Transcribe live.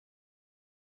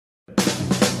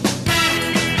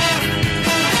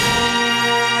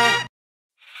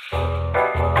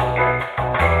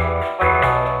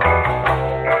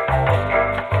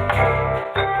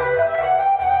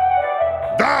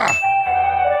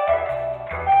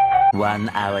1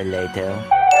 hour later.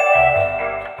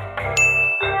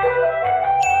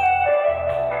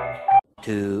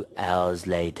 2 hours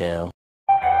later.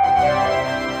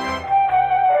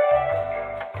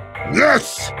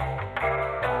 Yes!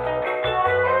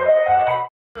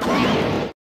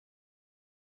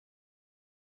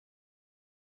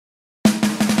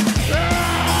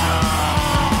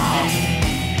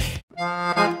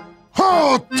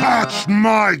 Who touched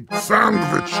my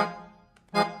sandwich?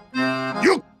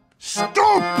 You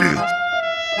stupid!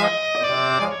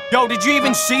 Yo, did you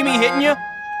even see me hitting you?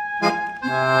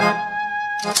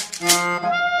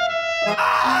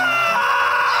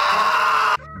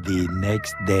 The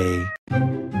next day.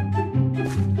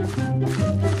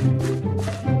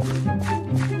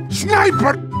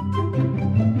 Sniper!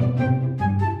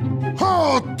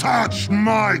 Who touched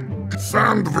my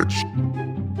sandwich?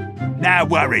 No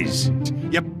worries.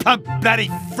 You punk bloody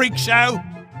freak show.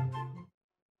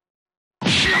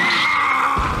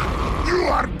 You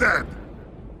are dead!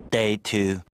 Day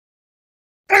 2.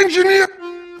 Engineer!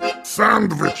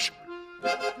 Sandwich!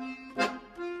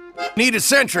 Need a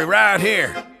sentry right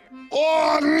here.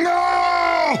 Oh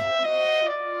no!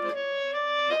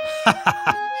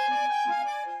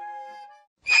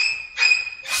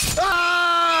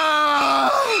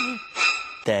 Ah!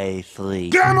 Day 3.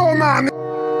 Demo man!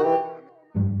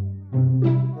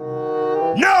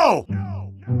 No!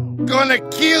 Gonna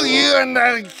kill you and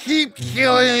I'll keep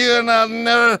killing you and I'll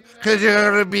never, cause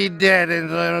you're gonna be dead and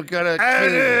I'm gonna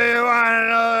kill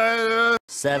you.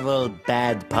 Several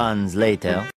bad puns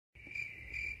later.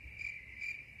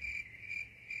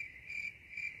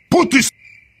 Put this...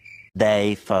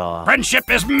 Day 4. Friendship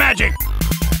is magic.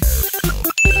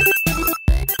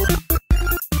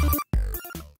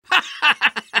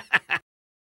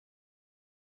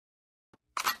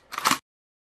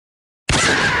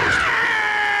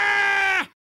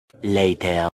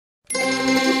 Later.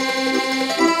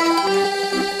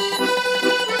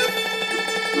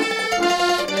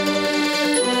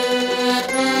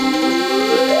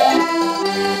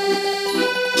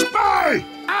 Spy!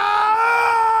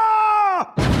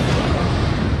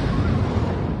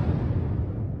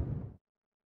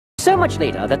 So much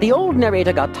later that the old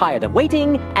narrator got tired of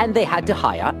waiting and they had to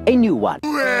hire a new one.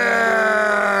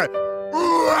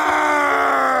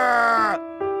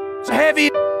 It's heavy.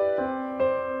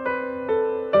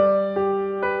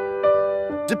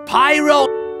 The pyro.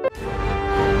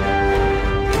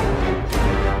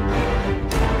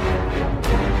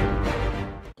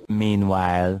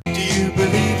 Meanwhile. Do you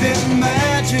believe in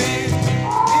magic? In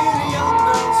a young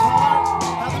girl's heart,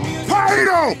 how the music...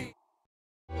 Pyro!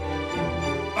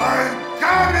 I'm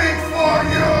coming for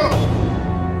you!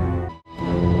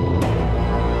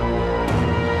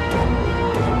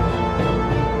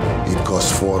 It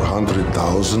costs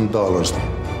 $400,000.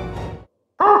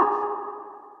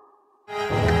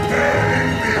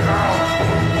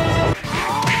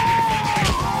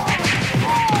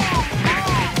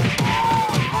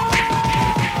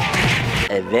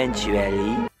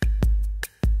 Eventually.